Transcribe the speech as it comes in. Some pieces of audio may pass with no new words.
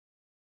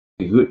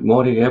Good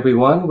morning,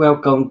 everyone.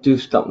 Welcome to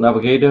Stock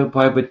Navigator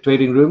Private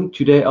Trading Room.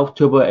 Today,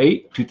 October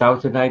 8th,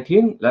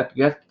 2019. Let's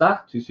get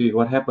started to see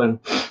what happened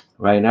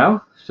right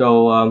now.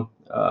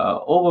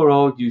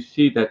 Overall, you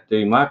see that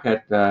the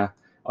market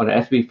on the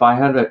SP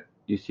 500,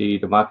 you see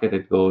the market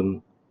is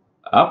going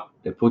up.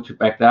 They push it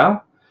back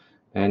down,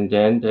 and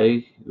then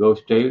they go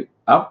straight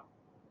up,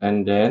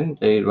 and then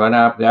they run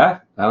out of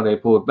gas. Now they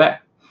pull it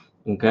back.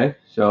 Okay,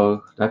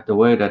 so that's the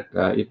way that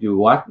if you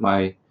watch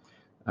my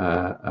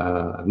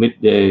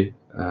midday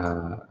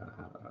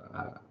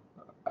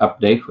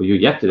update for you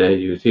yesterday,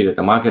 you see that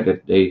the market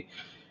that they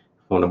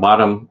from the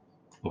bottom,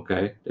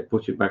 okay, they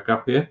push it back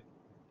up here,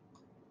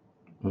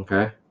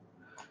 okay.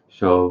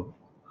 So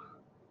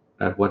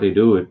that's what they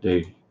do. Is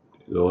they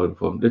go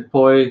from this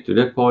point to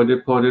this point,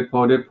 this point, this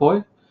point, this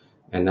point,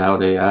 and now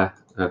they are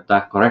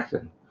start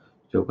correction.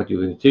 So what you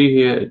can see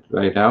here is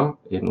right now,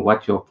 and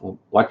watch out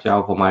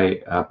for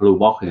my blue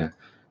box here.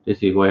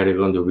 This is where they're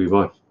going to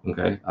reverse.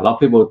 Okay, a lot of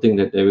people think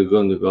that they were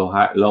going to go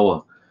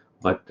lower,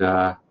 but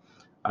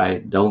I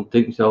don't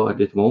think so at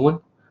this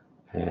moment,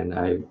 and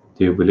I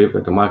still believe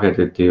that the market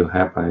will still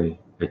have a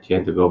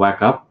chance to go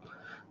back up.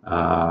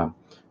 Uh,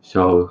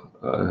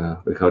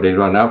 because they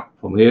run up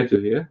from here to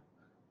here,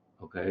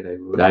 okay, they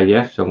will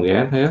digest some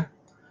gas here,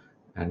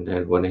 and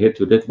then when they hit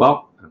to this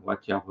box,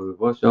 watch out for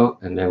reversal,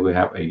 and then we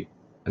have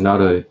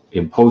another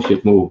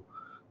impulsive move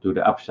to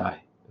the upside.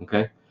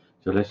 Okay,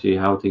 so let's see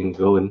how things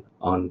going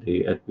on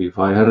the S&P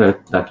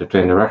 500. That's the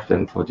trend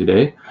direction for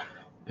today.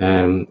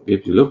 And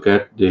if you look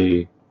at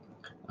the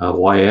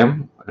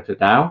YM at the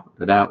Dow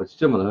is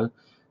similar.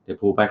 They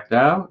pull back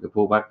down, they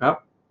pull back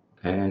up,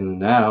 and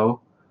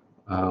now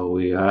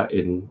we are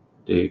in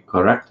the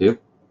corrective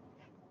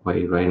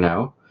way right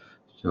now.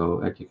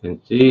 So as you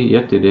can see,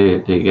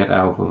 yesterday they get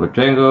out of a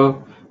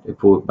triangle, they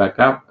pulled back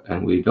up,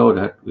 and we know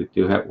that we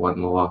still have one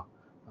more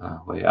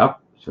way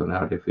up. So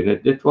now they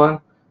finish this one.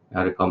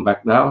 Now they come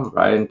back down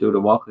right into the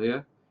box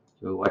here.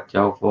 So watch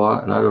out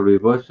for another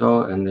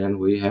reversal, and then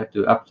we head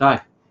to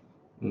upside.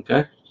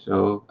 Okay,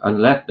 so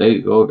unless they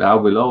go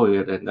down below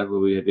here, then that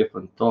will be a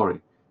different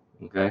story.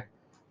 Okay,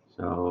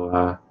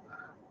 so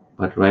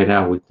but right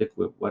now we stick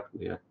with what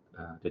we are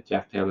the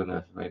chart telling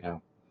us right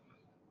now.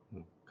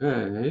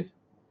 Okay,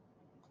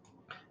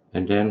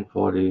 and then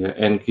for the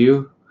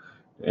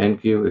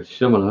NQ is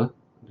similar.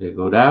 They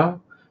go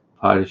down,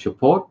 find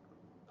support,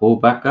 pull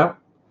back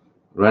up,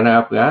 run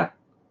up that,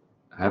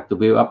 have to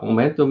build up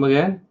momentum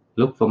again.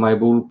 Look for my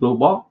blue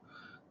ball.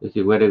 This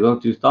is where they go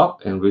to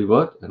stop and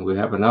revert, and we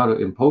have another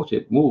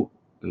impulsive move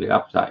in the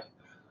upside.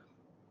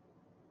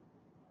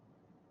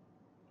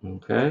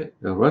 Okay,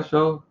 the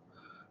Russell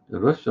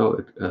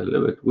is a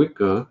little bit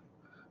weaker.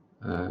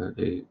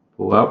 They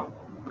pull up,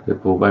 they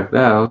pull back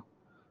down,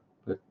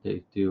 but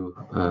they still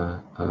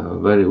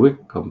very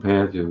weak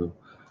compared to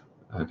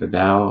the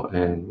Dow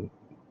and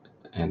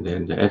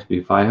then the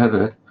SP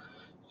 500.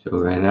 So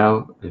right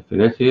now they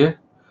finish here,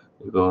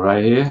 they go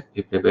right here.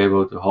 If they're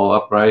able to hold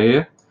up right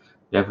here,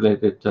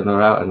 definitely turn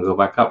around and go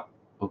back up.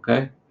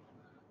 Okay,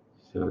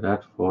 so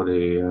that's for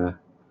the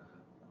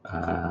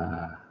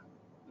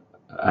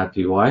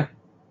RTY,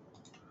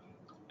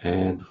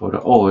 and for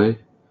the oil.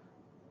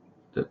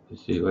 Let me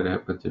see what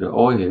happened to the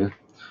oil here.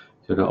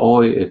 So the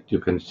oil, you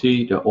can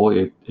see the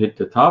oil hit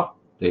the top.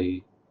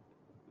 They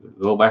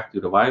go back to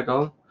the buy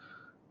zone,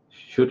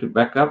 shoot it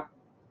back up,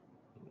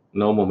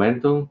 no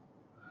momentum.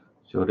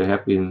 So they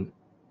have been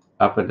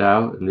up and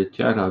down in the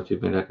channel,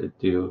 assuming that it's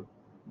still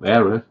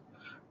bearish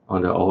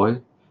on the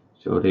oil.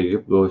 So they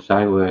go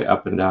sideways,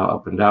 up and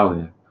down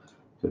here.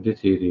 So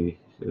this is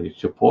the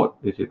support.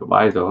 This is the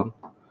buy zone.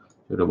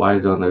 So the buy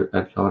zone,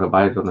 that's how the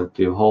buy zone is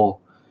still hold.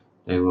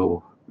 They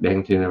will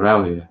dancing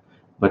around here.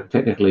 But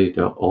technically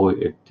the oil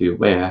is still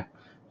bear.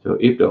 So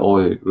if the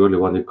oil really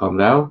want to come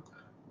down,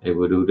 they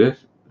will do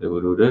this, they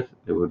will do this,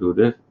 they will do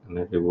this, and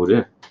then they will do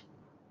this.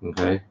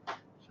 Okay,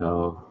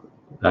 so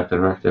that's the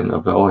direction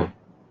of the oil.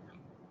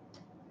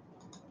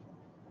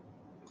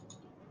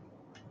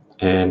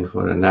 And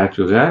for the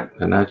natural gas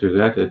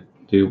is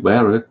still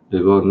bearish, they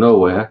go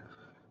nowhere.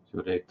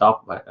 So they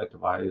top at the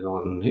buy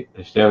zone,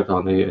 the sell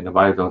zone here and the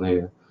buy zone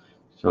here.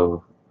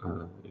 So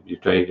if you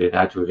trade the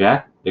natural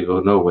gas, they go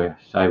nowhere,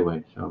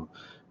 sideways. So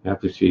you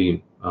have to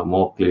see a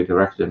more clear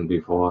direction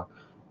before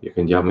you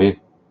can jump in.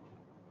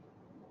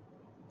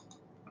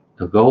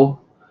 The goal,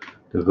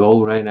 the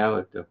goal right now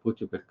is to put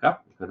you back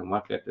up because the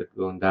market is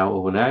going down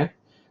overnight.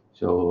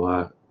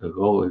 So the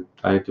goal is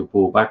try to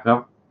pull back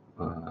up.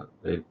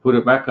 They put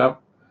it back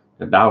up.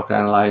 The Dow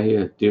trend line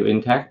here is still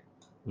intact.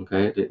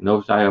 Okay, there's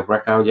no sign of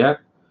breakout yet.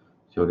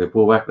 So they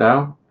pull back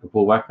down, they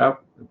pull back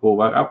up, they pull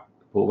back up,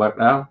 pull back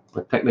down.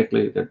 But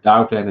technically the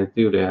Dow trend is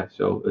still there,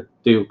 so it's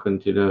still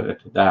considered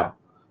as a Dow.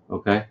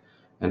 Okay,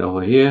 and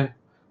over here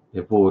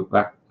they pull it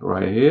back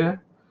right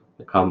here.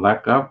 They come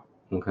back up.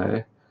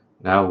 Okay,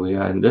 now we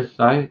are in this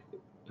side.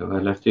 So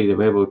let's see if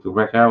they're able to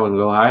break out and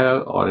go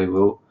higher, or they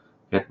will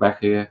get back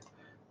here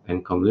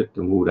and complete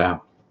the move down.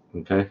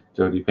 Okay,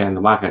 so it depends on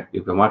the market.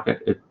 If the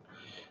market is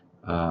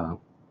uh,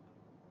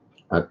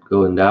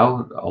 going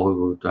down, the oil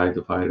will try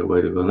to find a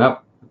way to go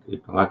up.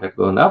 if the market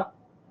going up,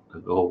 the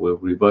gold will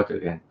revert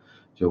again.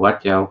 So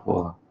watch out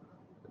for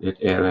this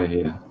area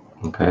here.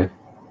 Okay.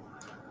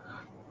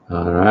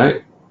 All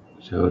right.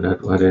 So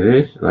that's what it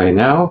is right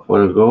now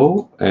for the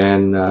gold,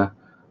 and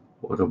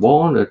for the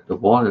bond.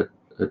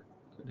 That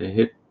they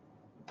hit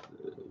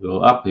go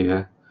up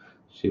here.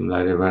 Seems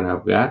like they ran out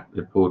of gas.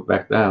 They pulled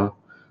back down.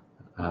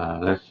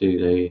 Let's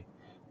see,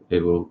 they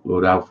will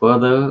go down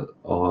further,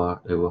 or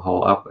they will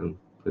hold up and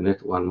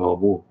finish one more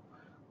move.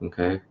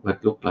 Okay,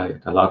 but look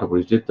like a lot of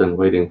resistance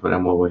waiting for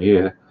them over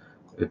here.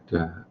 It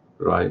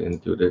right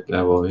into this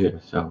level here.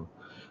 So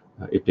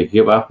if they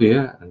give up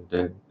here, and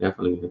then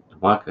definitely the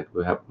market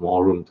will have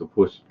more room to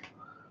push.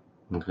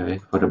 Okay,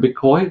 for the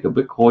Bitcoin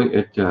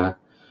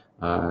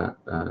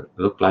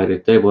look like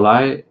they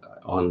stabilize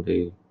on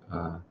the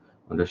uh,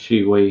 on the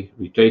Seaway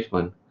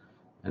retracement,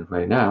 and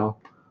right now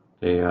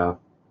they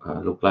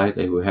look like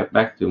they will head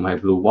back to my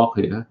blue box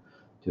here.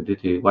 So this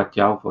is watch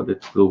out for this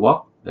blue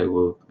box. They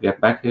will get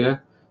back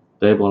here,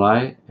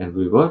 stabilize and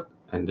revert,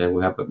 and then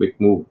we have a big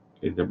move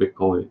in the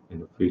Bitcoin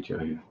in the future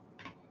here.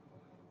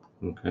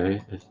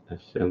 Okay, it's the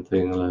same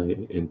thing like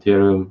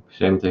Ethereum,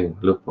 same thing.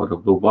 Look for the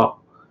blue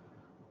box.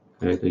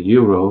 Okay, the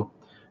euro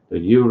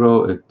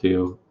is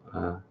still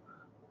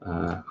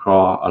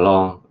crawl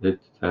along this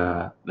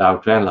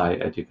downtrend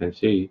line. As you can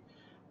see,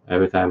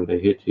 every time they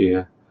hit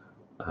here,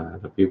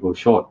 the people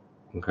short.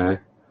 Okay,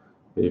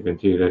 you can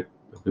see that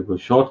the people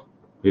short,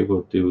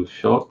 people too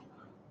short,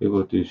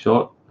 people too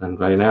short. And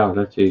right now,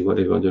 let's see what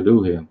they're going to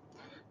do here.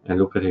 And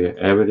look at here,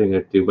 everything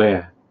is still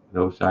bare,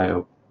 no sign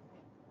of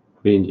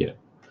green yet.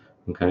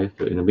 Okay,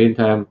 so in the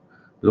meantime,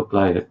 look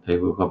like they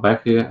will come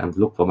back here and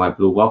look for my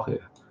blue box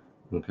here.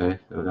 Okay,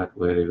 so that's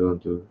where they're going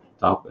to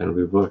stop and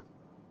revert.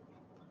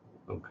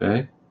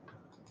 Okay,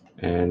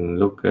 and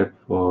look at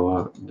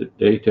for the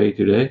day trade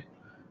today.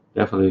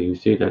 Definitely, you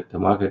see that the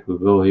market will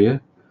go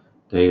here.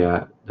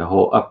 The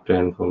whole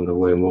uptrend from the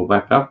way move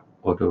back up,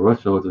 or the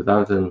Russell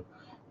 2000,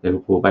 they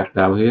will pull back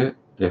down here.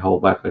 They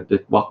hold back at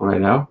this box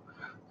right now.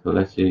 So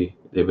let's see,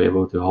 they'll be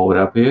able to hold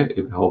up here.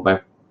 If they hold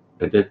back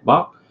at this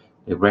box,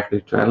 they break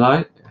the trend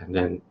line, and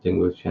then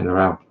things will turn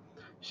around.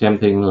 Same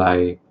thing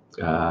like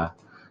the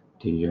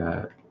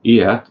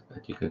EAT.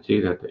 As you can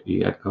see that the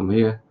EAT come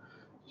here.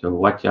 So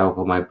watch out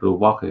for my blue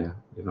box here.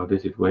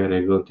 This is where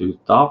they're going to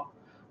stop,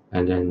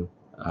 and then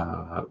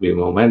with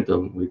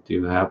momentum, we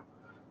still have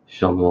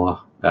some more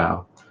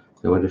down.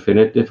 So when they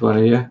finish this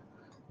one here,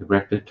 they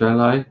break the trend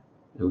line,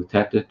 they will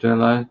tap the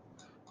trend line,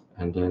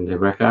 and then they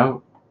break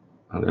out,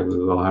 and then we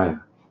will go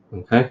higher.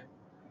 Okay,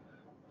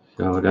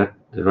 so that's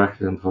the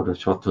direction for the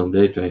short-term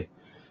day trade.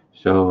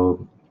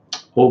 So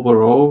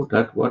overall,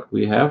 that's what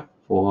we have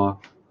for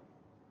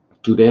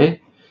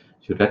today.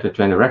 So that's the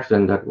trend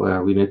direction that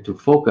we need to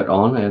focus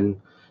on,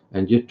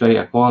 and just trade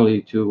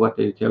accordingly to what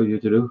they tell you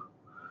to do.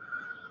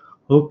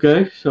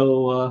 Okay,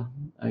 so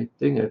I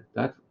think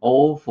that's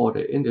all for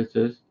the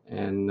indices,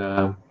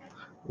 and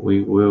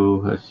we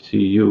will see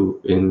you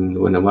in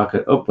when the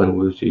market open.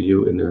 We'll see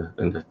you in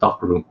the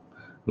stock room.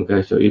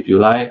 Okay, so if you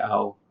like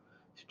our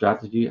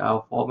strategy,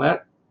 our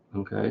format,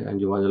 okay, and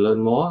you want to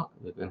learn more,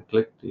 you can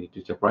click to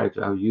subscribe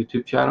to our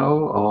YouTube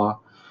channel, or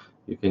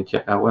you can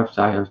check our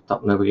website at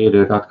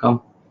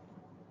stocknavigator.com.